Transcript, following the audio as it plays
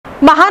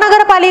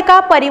महानगरपालिका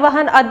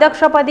परिवहन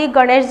अध्यक्षपदी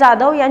गणेश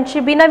जाधव यांची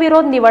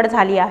बिनविरोध निवड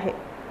झाली आहे।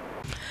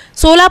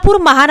 सोलापूर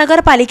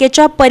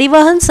महानगरपालिकेच्या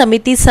परिवहन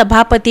समिती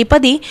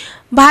सभापतीपदी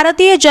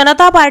भारतीय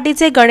जनता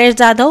पार्टीचे गणेश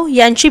जाधव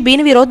यांची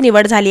बिनविरोध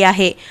निवड झाली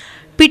आहे।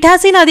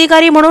 पीठासीन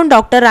अधिकारी म्हणून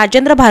डॉक्टर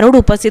राजेंद्र भारुड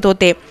उपस्थित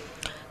होते।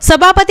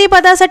 सभापती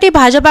पदासाठी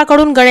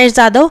भाजपाकडून गणेश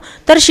जाधव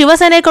तर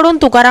शिवसेनेकडून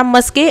तुकाराम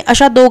मस्के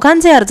अशा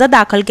दोघांचे अर्ज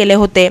दाखल केले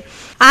होते।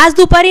 आज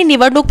दुपारी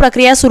निवडणूक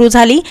प्रक्रिया सुरू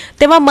झाली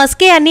तेव्हा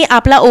मस्के यांनी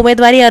आपला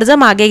उमेदवारी अर्ज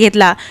मागे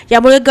घेतला।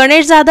 यामुळे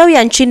गणेश जाधव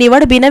यांची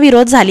निवड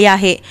बिनविरोध झाली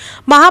आहे।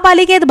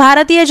 महापालिकेत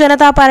भारतीय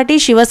जनता पार्टी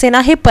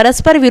शिवसेना हे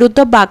परस्पर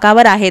विरुद्ध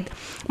बाकावर आहेत।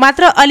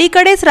 मात्र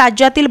अलीकडेच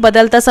राज्यातील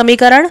बदलतं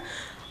समीकरण,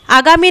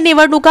 आगामी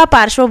निवडणुका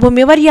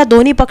पार्श्वभूमीवर या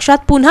दोन्ही पक्षात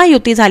पुन्हा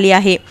युती झाली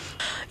आहे।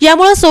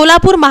 यामुळे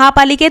सोलापूर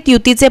महापालिकेत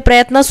युतीचे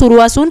प्रयत्न सुरू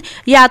असून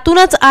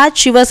यातूनच आज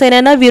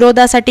शिवसेनेने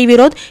विरोधासाठी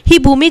विरोध ही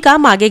भूमिका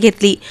मागे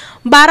घेतली।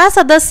 12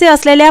 सदस्य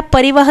असलेल्या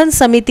परिवहन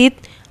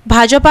समितीत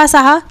भाजपा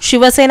 6,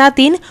 शिवसेना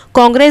 3,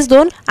 काँग्रेस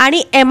 2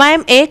 आणि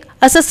MIM 1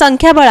 असं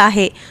संख्याबळ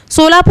आहे।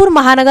 सोलापूर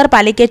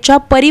महानगरपालिकेच्या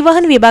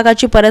परिवहन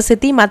विभागाची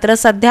परिस्थिती मात्र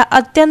सध्या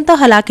अत्यंत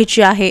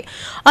हलाखीची आहे।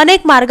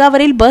 अनेक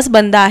मार्गावरील बस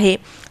बंद आहे।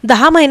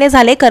 10 महिने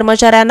झाले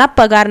कर्मचाऱ्यांना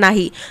पगार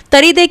नाही,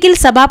 तरी देखील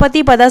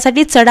सभापती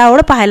पदासाठी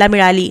चढाओढ पाहायला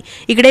मिळाली।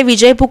 इकडे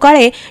विजय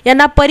पुकाळे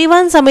यांना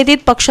परिवहन समितीत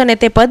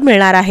पक्षनेतेपद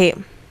मिळणार आहे।